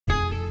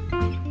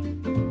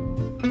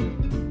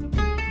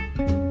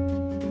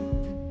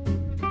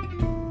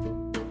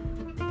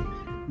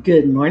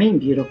Good morning,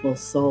 beautiful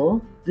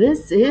soul.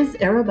 This is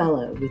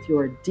Arabella with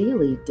your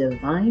daily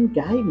divine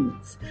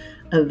guidance,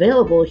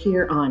 available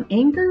here on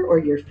Anchor or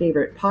your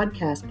favorite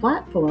podcast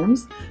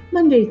platforms,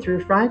 Monday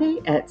through Friday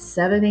at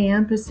 7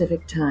 a.m.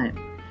 Pacific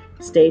Time.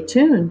 Stay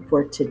tuned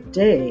for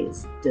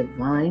today's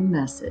divine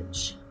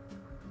message.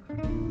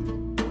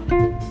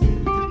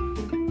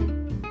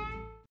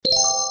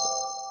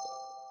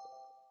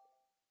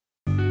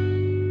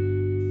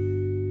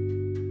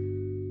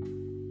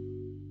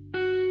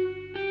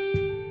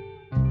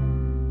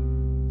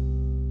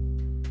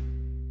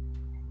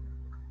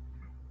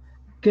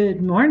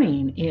 Good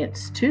morning.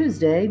 It's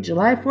Tuesday,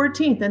 July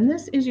 14th, and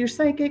this is your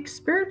psychic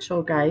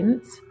spiritual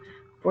guidance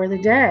for the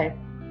day.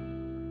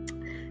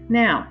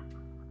 Now,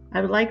 I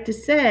would like to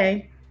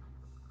say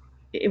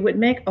it would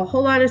make a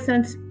whole lot of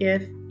sense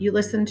if you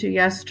listened to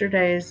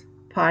yesterday's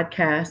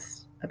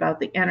podcast about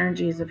the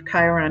energies of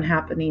Chiron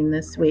happening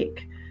this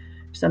week.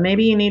 So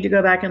maybe you need to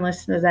go back and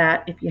listen to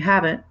that if you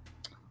haven't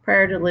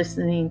prior to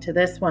listening to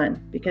this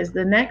one, because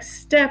the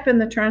next step in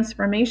the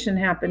transformation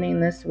happening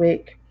this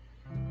week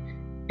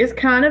is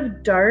kind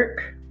of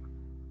dark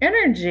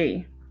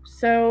energy.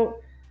 So,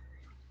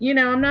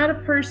 I'm not a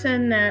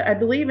person that I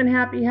believe in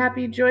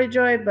happy,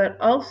 joy, but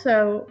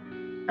also,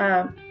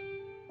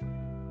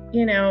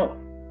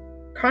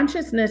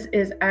 consciousness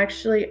is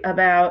actually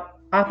about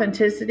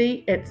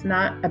authenticity. It's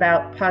not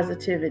about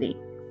positivity.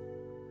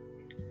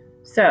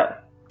 So,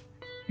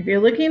 if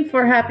you're looking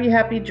for happy,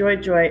 joy,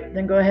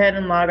 then go ahead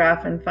and log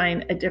off and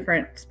find a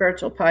different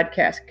spiritual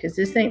podcast, because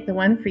this ain't the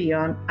one for you.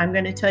 I'm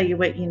going to tell you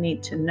what you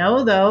need to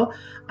know, though.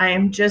 I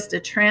am just a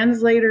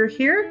translator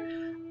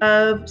here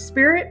of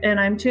spirit, and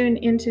I'm tuned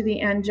into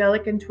the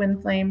angelic and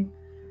twin flame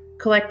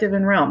collective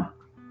and realm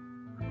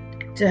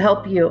to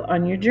help you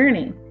on your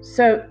journey.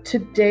 So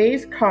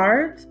today's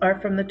cards are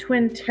from the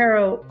Twin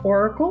Tarot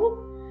Oracle,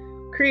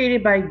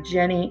 created by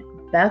Jenny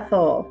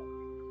Bethel.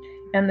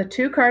 And the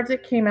two cards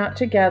that came out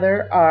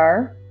together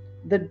are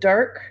the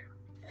Dark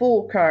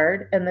Fool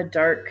card and the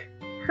Dark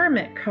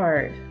Hermit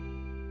card.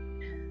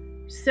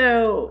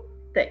 So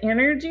the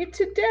energy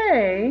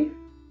today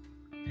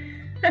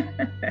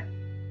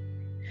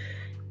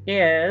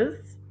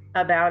is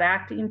about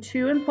acting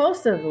too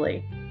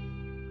impulsively.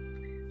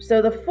 So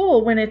the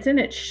Fool, when it's in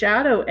its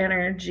shadow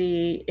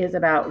energy, is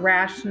about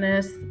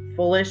rashness,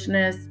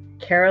 foolishness,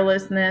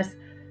 carelessness,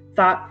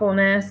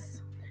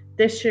 thoughtfulness.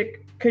 This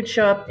could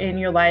show up in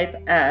your life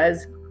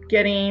as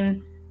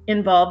getting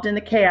involved in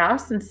the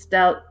chaos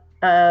instead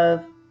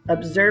of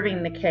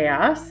observing the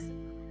chaos.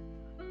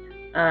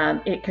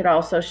 It could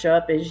also show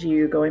up as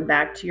you going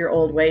back to your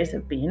old ways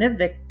of being a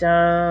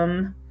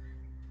victim.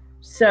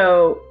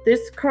 So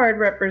this card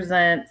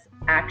represents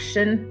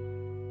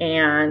action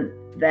and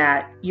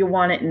that you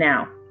want it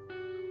now.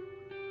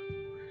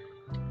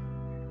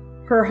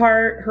 Her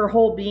heart, her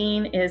whole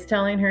being is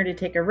telling her to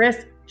take a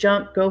risk,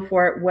 jump, go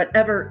for it,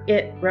 whatever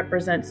it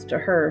represents to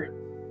her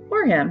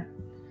or him.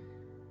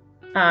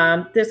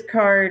 This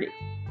card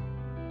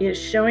is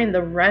showing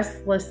the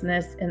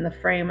restlessness in the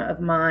frame of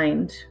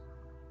mind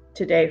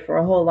today for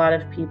a whole lot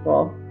of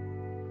people.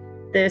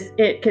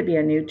 It could be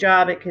a new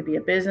job, it could be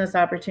a business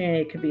opportunity,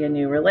 it could be a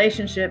new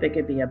relationship, it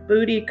could be a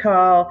booty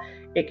call,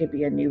 it could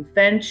be a new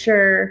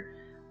venture.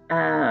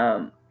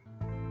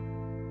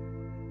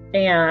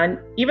 And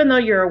even though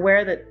you're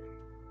aware that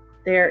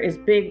there is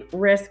big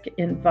risk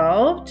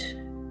involved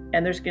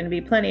and there's going to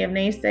be plenty of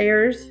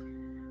naysayers,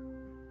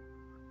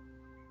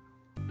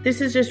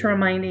 this is just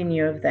reminding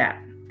you of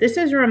that. This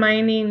is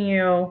reminding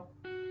you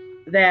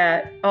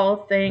that all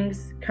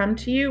things come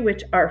to you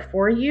which are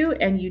for you,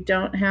 and you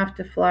don't have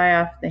to fly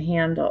off the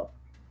handle.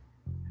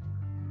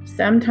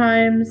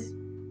 Sometimes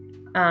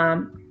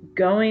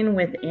going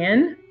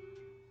within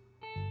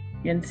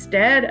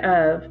instead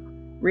of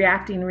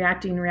reacting,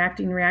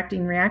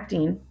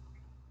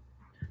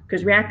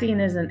 because reacting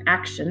is an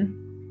action.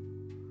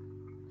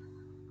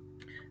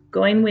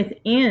 Going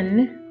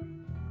within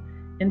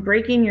and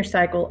breaking your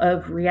cycle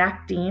of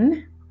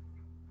reacting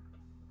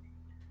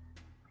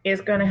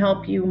is going to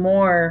help you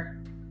more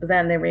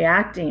than the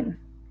reacting.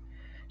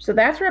 So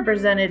that's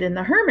represented in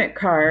the Hermit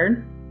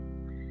card.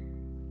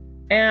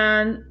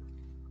 And,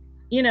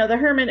 the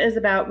Hermit is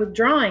about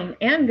withdrawing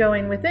and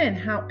going within.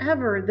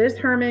 However, this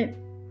Hermit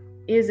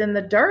is in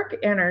the dark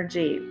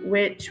energy,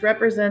 which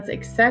represents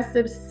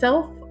excessive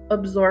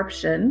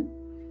self-absorption.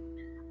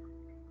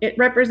 It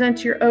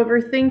represents your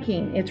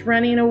overthinking. It's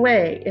running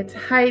away. It's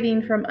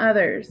hiding from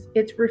others.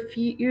 It's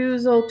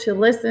refusal to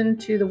listen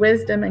to the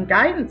wisdom and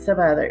guidance of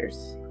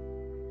others.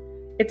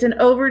 It's an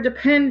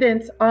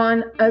overdependence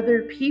on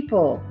other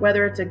people,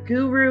 whether it's a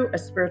guru, a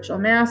spiritual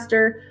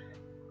master,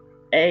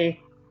 a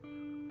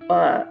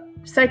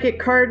psychic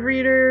card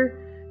reader,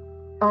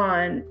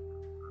 on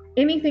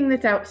anything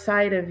that's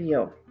outside of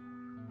you.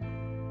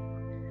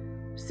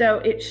 So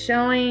it's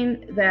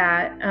showing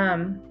that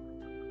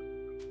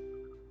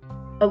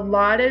a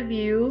lot of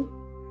you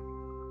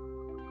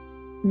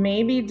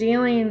may be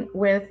dealing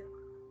with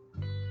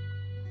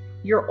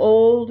your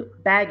old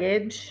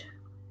baggage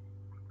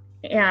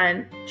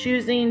and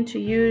choosing to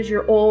use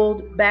your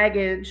old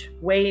baggage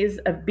ways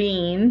of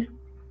being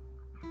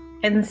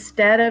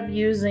instead of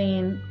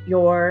using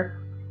your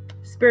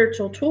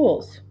spiritual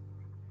tools.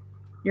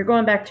 You're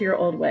going back to your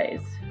old ways.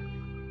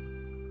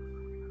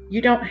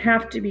 You don't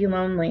have to be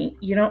lonely.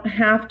 You don't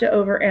have to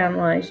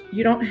overanalyze.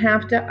 You don't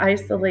have to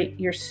isolate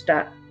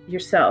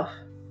yourself.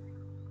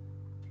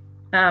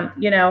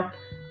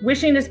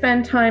 Wishing to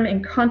spend time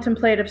in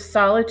contemplative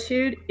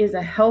solitude is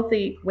a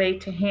healthy way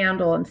to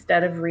handle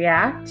instead of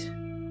react.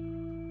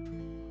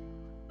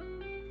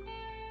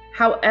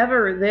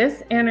 However,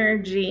 this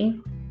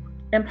energy,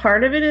 and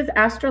part of it is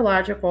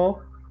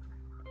astrological,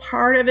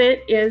 part of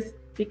it is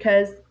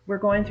because we're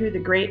going through the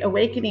Great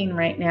Awakening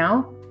right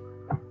now.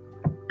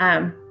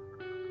 And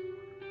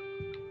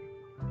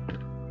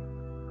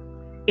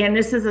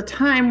this is a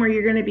time where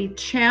you're going to be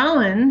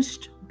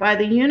challenged by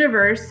the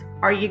universe.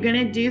 Are you going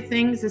to do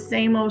things the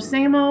same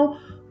old,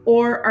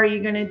 or are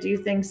you going to do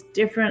things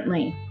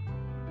differently?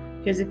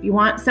 Because if you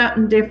want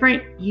something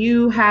different,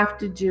 you have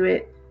to do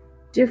it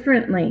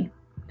differently.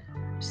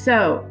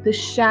 So the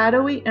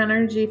shadowy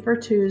energy for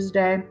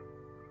Tuesday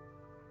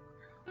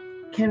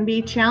can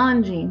be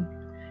challenging.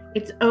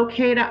 It's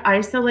okay to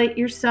isolate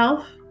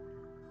yourself,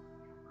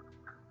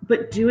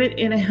 but do it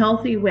in a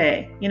healthy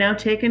way.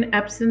 Take an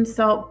Epsom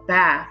salt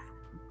bath,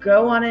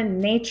 go on a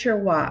nature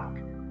walk.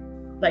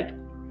 Like,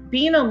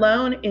 being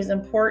alone is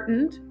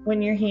important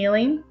when you're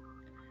healing.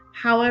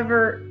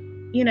 However,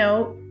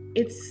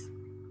 it's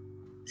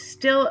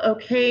still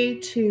okay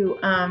to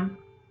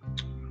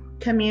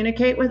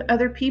communicate with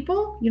other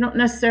people. You don't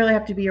necessarily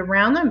have to be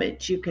around them,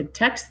 but you could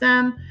text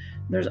them.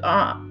 There's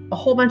a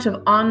whole bunch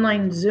of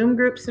online Zoom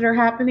groups that are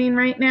happening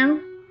right now.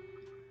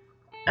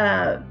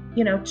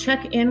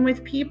 Check in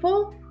with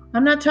people.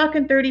 I'm not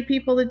talking 30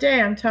 people a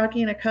day. I'm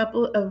talking a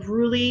couple of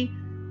really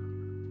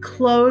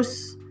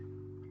close,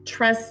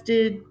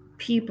 trusted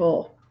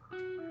people,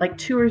 like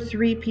 2 or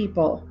 3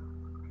 people.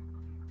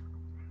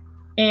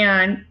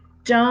 And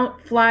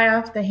don't fly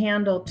off the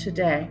handle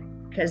today,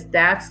 because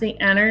that's the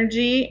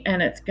energy,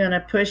 and it's going to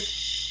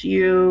push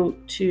you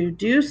to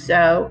do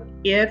so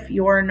if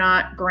you're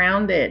not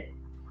grounded.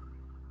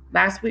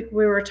 Last week on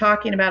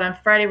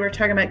Friday, we were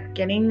talking about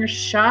getting your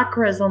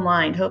chakras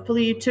aligned.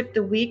 Hopefully you took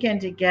the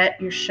weekend to get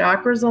your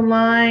chakras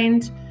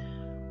aligned,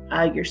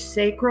 your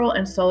sacral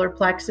and solar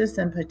plexus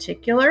in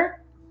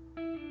particular,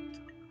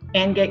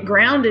 and get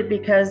grounded,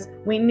 because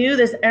we knew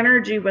this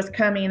energy was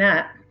coming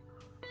up.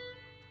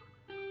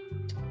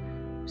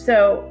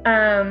 So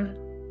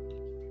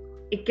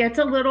it gets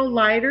a little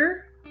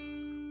lighter,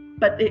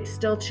 but it's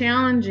still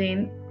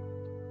challenging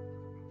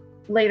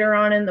later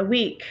on in the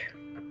week.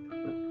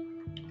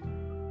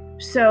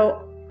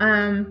 So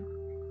I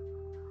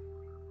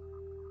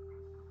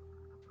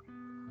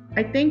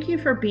thank you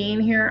for being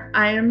here.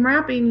 I am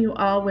wrapping you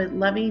all with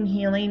loving,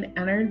 healing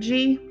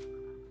energy.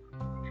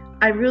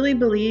 I really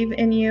believe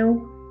in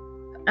you.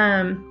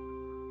 I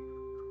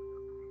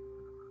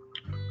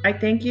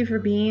thank you for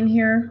being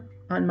here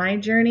on my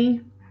journey,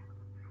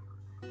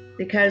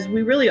 because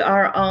we really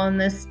are all in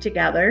this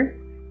together.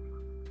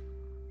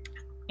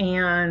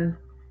 And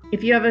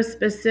if you have a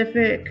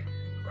specific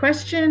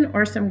question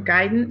or some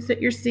guidance that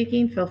you're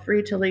seeking, feel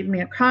free to leave me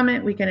a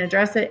comment. We can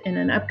address it in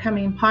an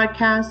upcoming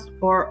podcast,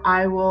 or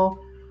I will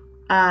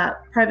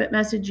private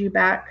message you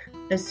back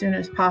as soon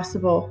as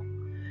possible.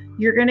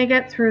 You're going to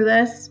get through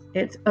this.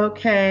 It's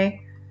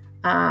okay.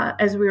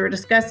 As we were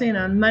discussing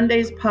on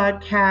Monday's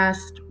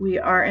podcast, we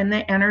are in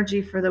the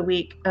energy for the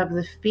week of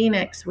the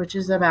Phoenix, which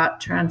is about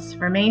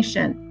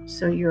transformation.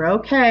 So you're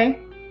okay.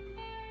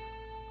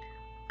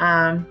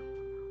 And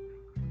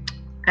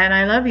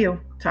I love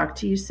you. Talk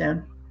to you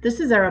soon. This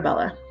is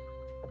Arabella.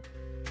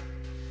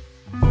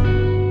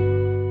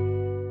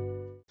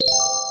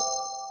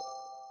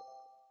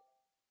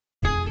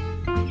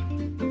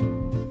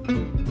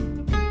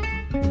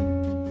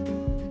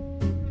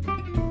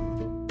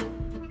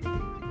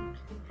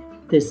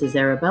 This is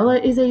Arabella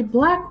is a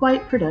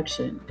black-white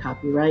production,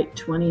 copyright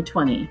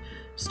 2020,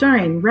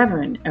 starring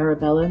Reverend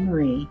Arabella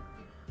Marie.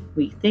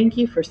 We thank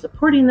you for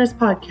supporting this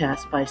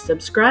podcast by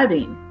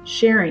subscribing,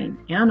 sharing,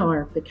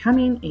 and/or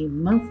becoming a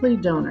monthly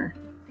donor.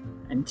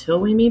 Until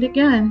we meet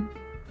again.